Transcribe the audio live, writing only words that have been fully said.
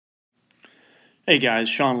Hey guys,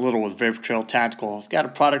 Sean Little with Vapor Trail Tactical. I've got a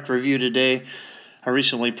product review today. I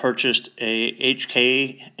recently purchased a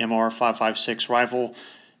HK MR556 rifle,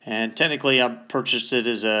 and technically I purchased it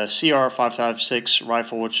as a CR556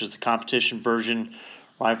 rifle, which is the competition version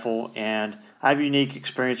rifle. And I have a unique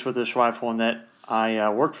experience with this rifle in that I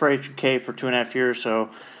worked for HK for 2.5 years, so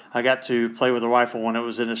I got to play with the rifle when it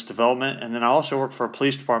was in its development. And then I also worked for a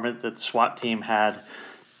police department that the SWAT team had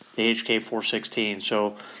the HK416.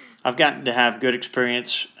 So I've gotten to have good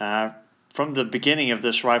experience from the beginning of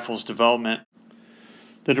this rifle's development.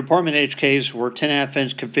 The department HKs were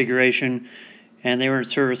 10.5-inch configuration, and they were in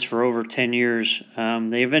service for over 10 years.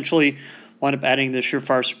 They eventually wound up adding the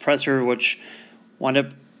surefire suppressor, which wound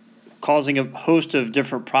up causing a host of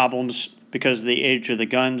different problems because of the age of the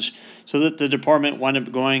guns, so that the department wound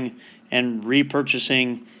up going and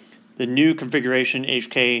repurchasing the new configuration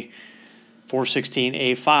HK 416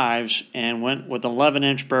 A5s and went with an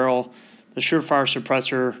 11-inch barrel, the surefire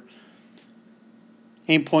suppressor,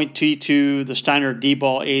 aimpoint T2, the Steiner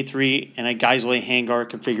D-ball A3, and a Geisley handguard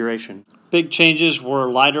configuration. Big changes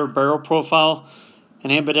were lighter barrel profile,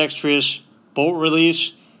 an ambidextrous bolt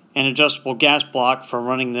release, and adjustable gas block for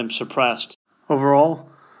running them suppressed. Overall,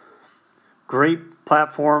 great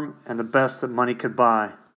platform and the best that money could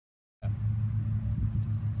buy.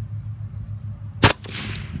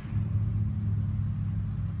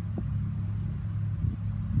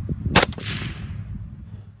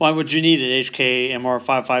 Why would you need an HK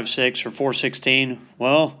MR556 or 416?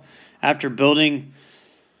 Well, after building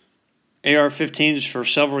AR-15s for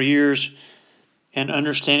several years and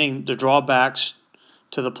understanding the drawbacks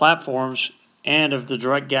to the platforms and of the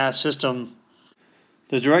direct gas system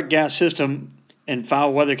in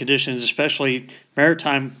foul weather conditions, especially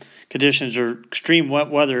maritime conditions or extreme wet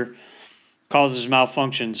weather, causes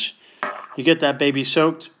malfunctions. You get that baby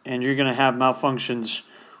soaked and you're going to have malfunctions.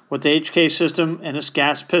 With the HK system and its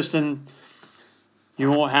gas piston,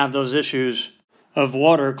 you won't have those issues of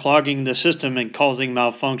water clogging the system and causing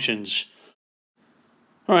malfunctions.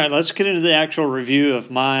 Alright, let's get into the actual review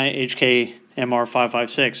of my HK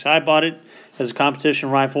MR556. I bought it as a competition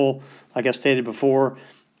rifle, like I stated before,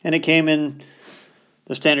 and it came in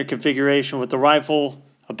the standard configuration with the rifle,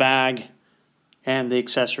 a bag, and the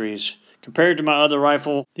accessories. Compared to my other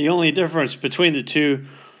rifle, the only difference between the two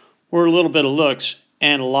were a little bit of looks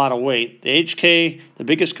and a lot of weight. The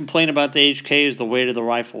biggest complaint about the HK is the weight of the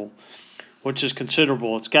rifle, which is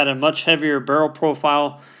considerable. It's got a much heavier barrel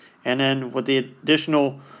profile, and then with the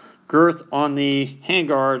additional girth on the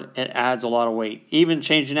handguard, it adds a lot of weight. Even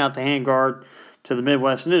changing out the handguard to the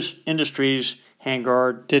Midwest Industries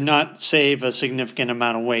handguard did not save a significant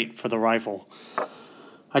amount of weight for the rifle.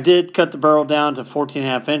 I did cut the barrel down to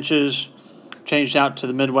 14.5 inches, changed out to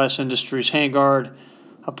the Midwest Industries handguard.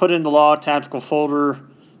 I put in the Law tactical folder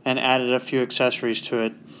and added a few accessories to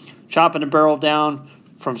it. Chopping the barrel down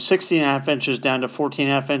from 16.5 inches down to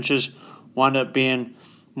 14.5 inches wound up being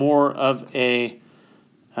more of a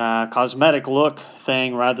cosmetic look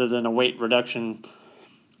thing rather than a weight reduction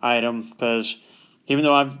item, because even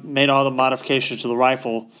though I've made all the modifications to the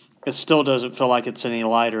rifle, it still doesn't feel like it's any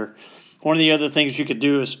lighter. One of the other things you could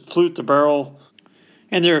do is flute the barrel,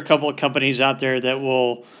 and there are a couple of companies out there that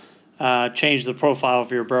will change the profile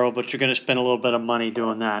of your barrel, but you're going to spend a little bit of money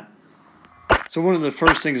doing that. So one of the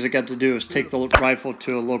first things I got to do is take the rifle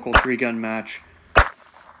to a local 3-gun match.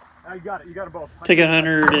 You got it both. Take a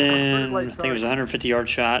 150-yard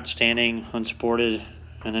shot, standing, unsupported,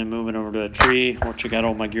 and then moving over to a tree, which I got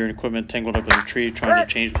all my gear and equipment tangled up in the tree, trying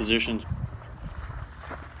to change positions.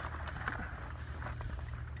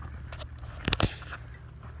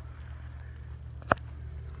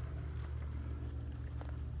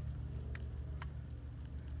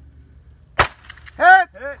 Hit!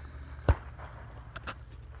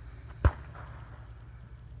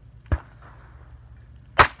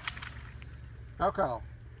 No call.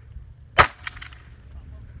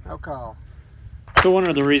 No call. So one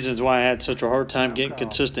of the reasons why I had such a hard time getting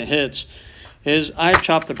consistent hits is I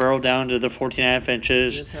chopped the barrel down to the 14.5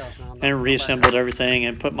 inches and reassembled everything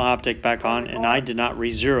and put my optic back on, and I did not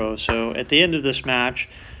re-zero. So at the end of this match,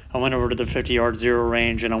 I went over to the 50-yard zero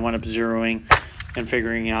range and I went up zeroing and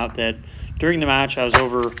figuring out that during the match I was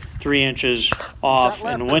over 3 inches off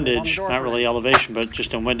in windage, not really elevation, but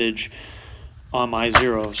just in windage on my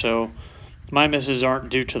zero. So my misses aren't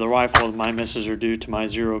due to the rifle, my misses are due to my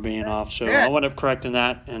zero being off. So I went up correcting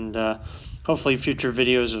that, and hopefully future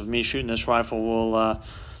videos of me shooting this rifle will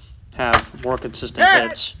have more consistent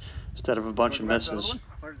hits instead of a bunch of misses.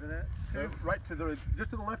 Where's it at? Right to the, just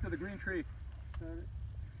to the left of the green tree.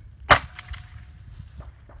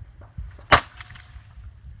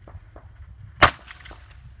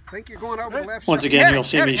 think you're going over the left Once side. again, you'll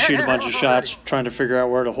see me shoot a bunch of shots trying to figure out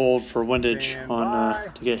where to hold for windage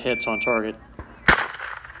on to get hits on target.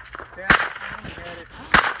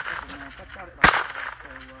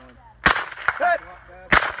 Hit!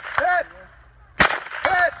 Hit!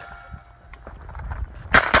 Hit!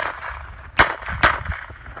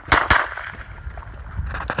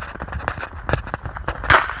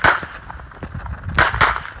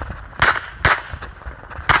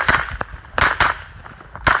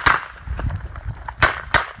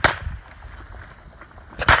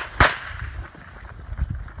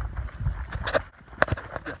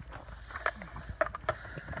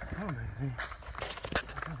 Amazing.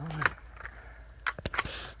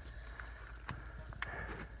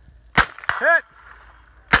 Hit!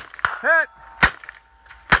 Hit!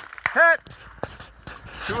 Hit!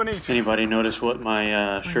 Two in each. Anybody notice what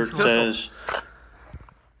my shirt says?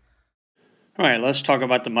 Alright, let's talk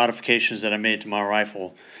about the modifications that I made to my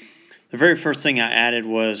rifle. The very first thing I added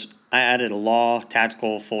was I added a Law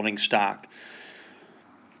Tactical folding stock.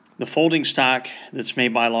 The folding stock that's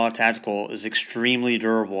made by Law Tactical is extremely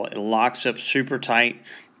durable. It locks up super tight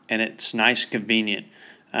and it's nice and convenient.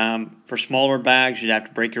 For smaller bags, you'd have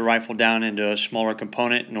to break your rifle down into a smaller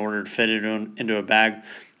component in order to fit it into a bag.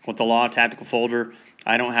 With the Law Tactical folder,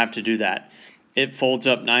 I don't have to do that. It folds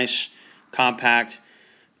up nice, compact,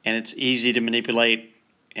 and it's easy to manipulate,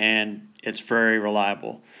 and it's very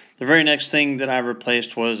reliable. The very next thing that I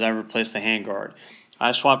replaced was I replaced the handguard.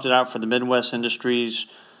 I swapped it out for the Midwest Industries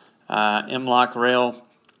M-Lock rail,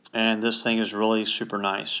 and this thing is really super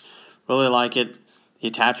nice. Really like it. The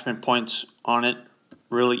attachment points on it,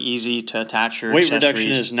 really easy to attach your accessories. Weight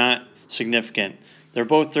reduction is not significant. They're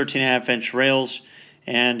both 13.5-inch rails,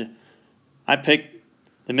 and I picked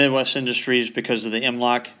the Midwest Industries because of the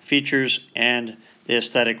M-Lock features and the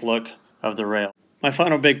aesthetic look of the rail. My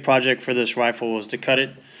final big project for this rifle was to cut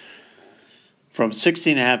it from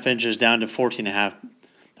 16.5 inches down to 14.5.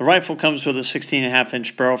 The rifle comes with a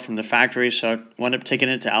 16.5-inch barrel from the factory, so I wound up taking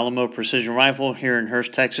it to Alamo Precision Rifle here in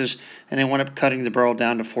Hurst, Texas, and they wound up cutting the barrel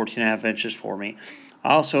down to 14.5 inches for me.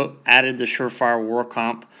 I also added the Surefire War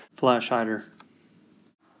Comp flash hider.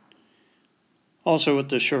 Also with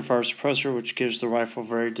the Surefire suppressor, which gives the rifle a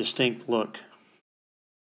very distinct look.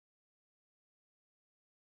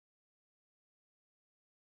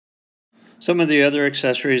 Some of the other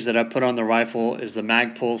accessories that I put on the rifle is the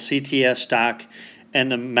Magpul CTS stock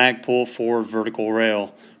and the Magpul forward vertical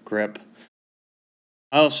rail grip.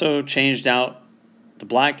 I also changed out the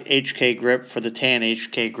black HK grip for the tan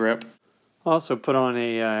HK grip. I also put on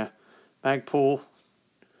a Magpul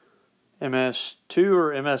MS2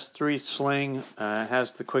 or MS3 sling. It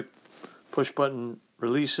has the quick push button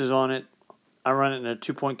releases on it. I run it in a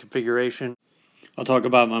 2-point configuration. I'll talk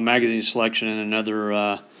about my magazine selection in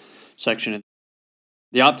another section.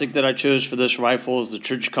 The optic that I chose for this rifle is the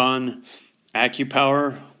Trijicon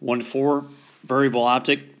AccuPower 1.4 variable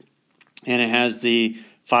optic, and it has the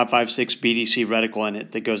 556 BDC reticle in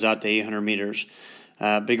it that goes out to 800 meters.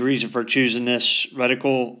 Big reason for choosing this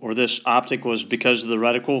reticle or this optic was because of the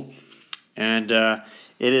reticle, and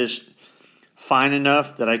it is fine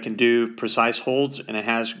enough that I can do precise holds, and it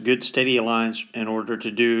has good steady lines in order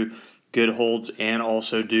to do good holds and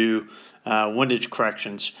also do windage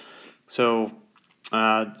corrections. So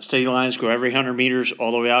steady lines go every 100 meters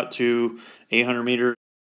all the way out to 800 meters.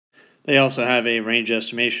 They also have a range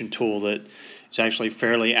estimation tool that is actually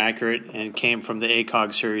fairly accurate and came from the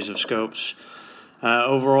ACOG series of scopes.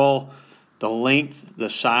 Overall, the length, the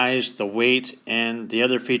size, the weight, and the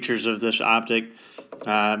other features of this optic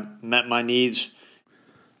met my needs.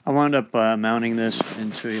 I wound up mounting this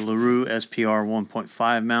into a LaRue SPR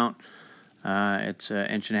 1.5 mount. It's 1.5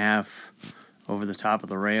 inches over the top of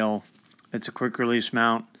the rail. It's a quick release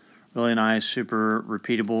mount, really nice, super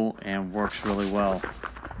repeatable, and works really well.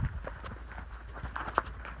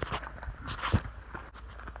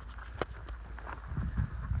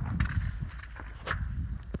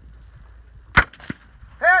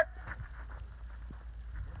 Hit!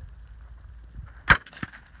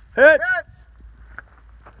 Hit!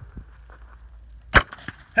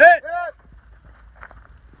 Hit!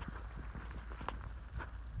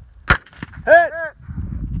 Hit! Hit!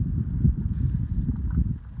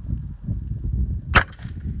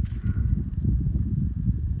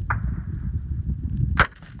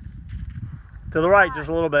 To the right, just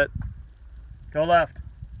a little bit. Go left.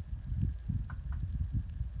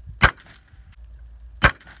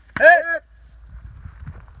 Hit!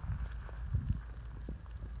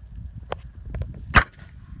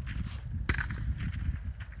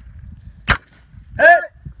 Hit!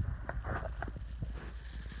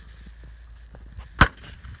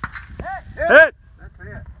 Hit! That's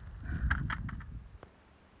it.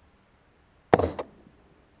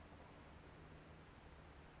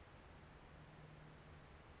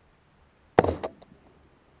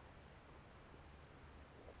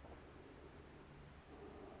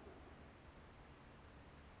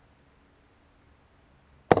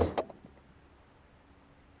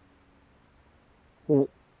 it.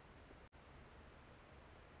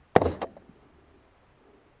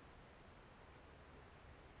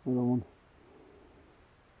 Another one.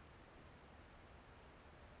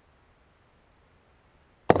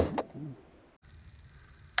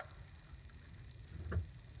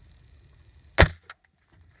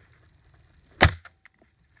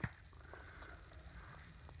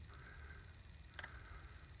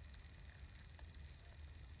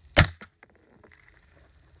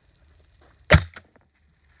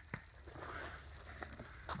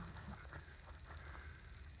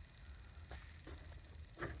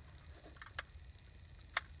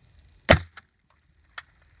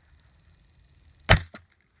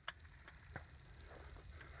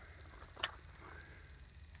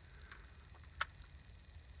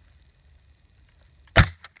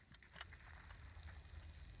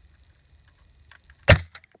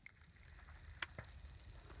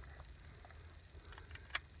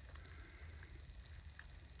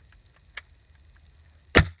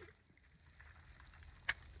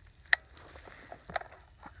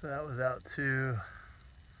 So that was out to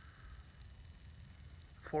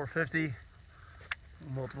 450,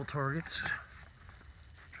 multiple targets.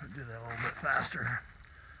 Try to do that a little bit faster.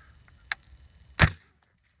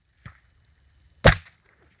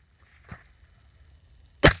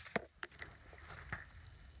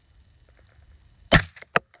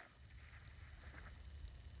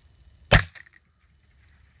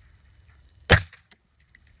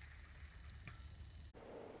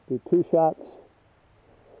 Do 2 shots.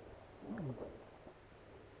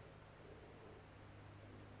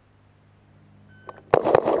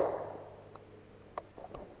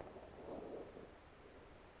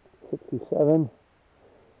 $67.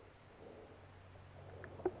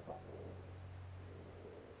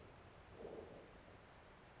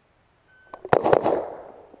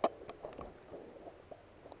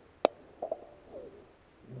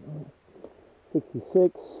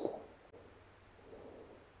 $66.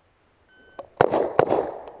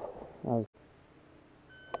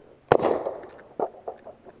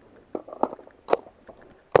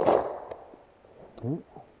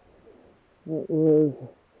 It is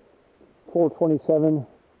 427.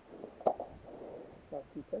 About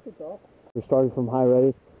 2 seconds off. We're starting from high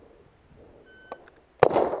ready.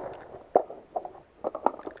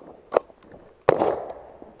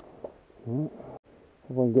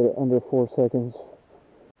 If I can get it under 4 seconds.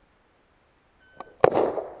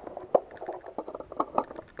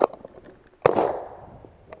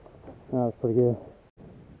 That was pretty good.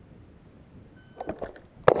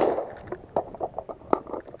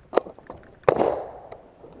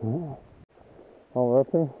 Oh, we're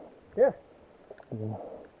up here? Yeah.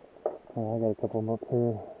 Oh, I got a couple more up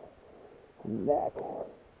here. Neck.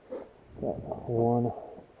 Got one.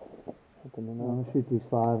 I'll shoot these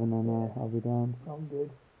 5 and then I'll be done. I'm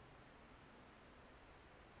good.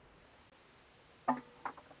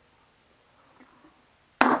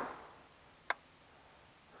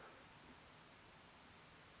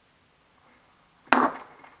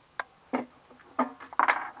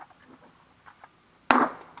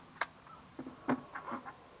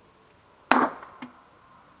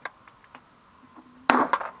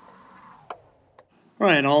 All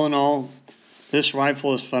right, all in all, this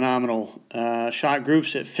rifle is phenomenal. Shot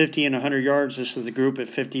groups at 50 and 100 yards. This is the group at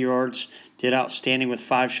 50 yards. Did outstanding with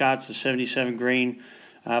 5 shots, a 77 grain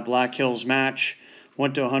Black Hills match.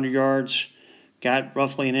 Went to 100 yards, got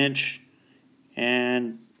roughly an inch,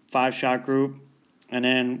 and 5-shot group. And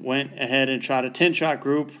then went ahead and shot a 10-shot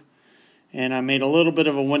group. And I made a little bit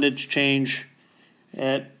of a windage change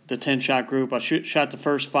at the 10-shot group. I shot the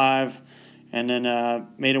first 5. And then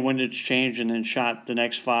made a windage change and then shot the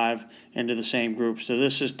next 5 into the same group. So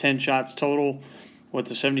this is 10 shots total with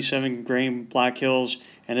the 77 grain Black Hills,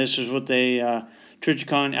 and this is with a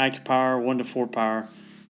Trijicon AccuPower 1-4 power.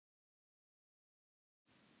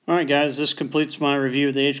 All right, guys, this completes my review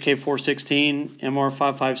of the HK416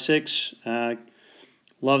 MR556.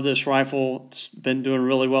 Love this rifle. It's been doing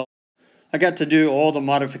really well. I got to do all the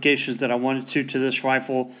modifications that I wanted to this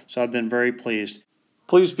rifle, so I've been very pleased.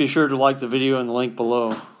 Please be sure to like the video in the link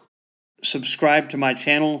below. Subscribe to my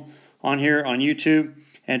channel on here on YouTube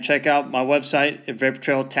and check out my website at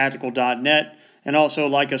vaportrailtactical.net, and also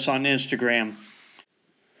like us on Instagram.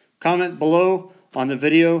 Comment below on the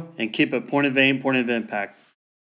video and keep it point of aim, point of impact.